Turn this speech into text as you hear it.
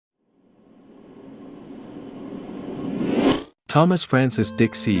Thomas Francis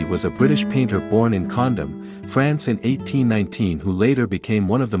Dicksee was a British painter born in Condom, France in 1819 who later became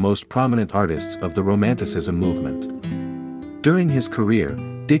one of the most prominent artists of the Romanticism movement. During his career,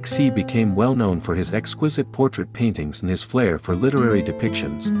 Dicksee became well known for his exquisite portrait paintings and his flair for literary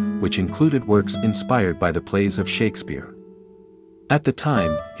depictions, which included works inspired by the plays of Shakespeare. At the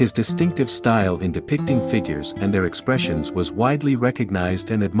time, his distinctive style in depicting figures and their expressions was widely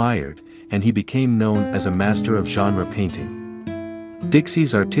recognized and admired, and he became known as a master of genre painting.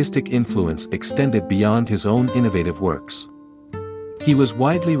 Dicksee's artistic influence extended beyond his own innovative works. He was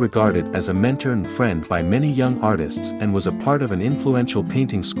widely regarded as a mentor and friend by many young artists and was a part of an influential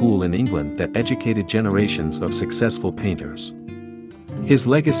painting school in England that educated generations of successful painters. His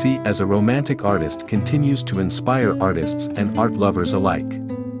legacy as a romantic artist continues to inspire artists and art lovers alike.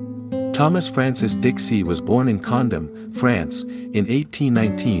 Thomas Francis Dicksee was born in Condom, France, in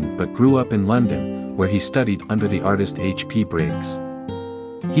 1819 but grew up in London, where he studied under the artist H.P. Briggs.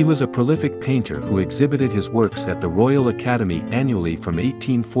 He was a prolific painter who exhibited his works at the Royal Academy annually from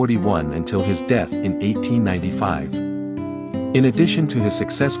 1841 until his death in 1895. In addition to his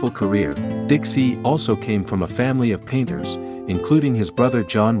successful career, Dicksee also came from a family of painters, including his brother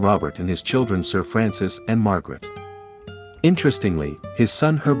John Robert and his children Sir Francis and Margaret. Interestingly, his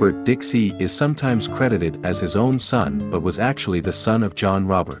son Herbert Dicksee is sometimes credited as his own son but was actually the son of John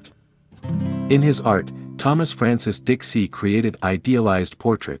Robert. In his art, Thomas Francis Dicksee created idealized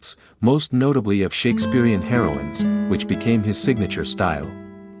portraits, most notably of Shakespearean heroines, which became his signature style.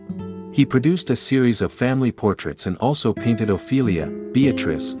 He produced a series of family portraits and also painted Ophelia,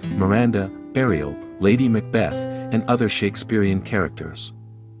 Beatrice, Miranda, Ariel, Lady Macbeth, and other Shakespearean characters.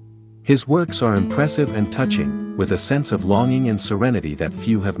 His works are impressive and touching, with a sense of longing and serenity that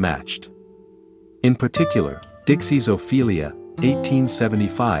few have matched. In particular, Dicksee's Ophelia,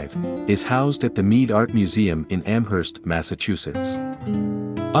 1875, is housed at the Mead Art Museum in Amherst, Massachusetts.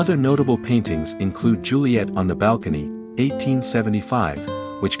 Other notable paintings include Juliet on the Balcony,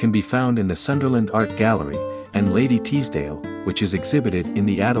 1875, which can be found in the Sunderland Art Gallery, and Lady Teasdale, which is exhibited in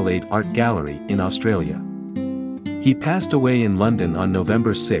the Adelaide Art Gallery in Australia. He passed away in London on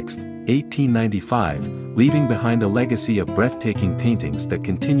November 6, 1895, leaving behind a legacy of breathtaking paintings that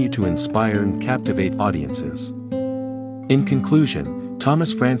continue to inspire and captivate audiences. In conclusion,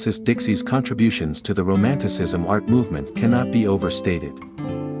 Thomas Francis Dicksee's contributions to the Romanticism art movement cannot be overstated.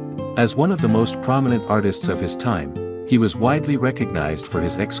 As one of the most prominent artists of his time, he was widely recognized for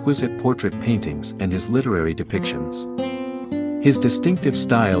his exquisite portrait paintings and his literary depictions. His distinctive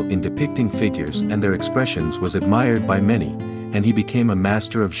style in depicting figures and their expressions was admired by many, and he became a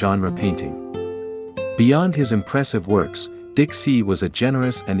master of genre painting. Beyond his impressive works, Dicksee was a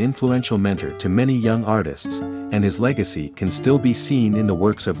generous and influential mentor to many young artists, and his legacy can still be seen in the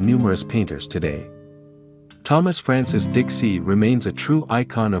works of numerous painters today. Thomas Francis Dicksee remains a true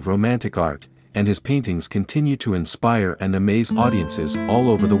icon of romantic art, and his paintings continue to inspire and amaze audiences all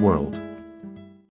over the world.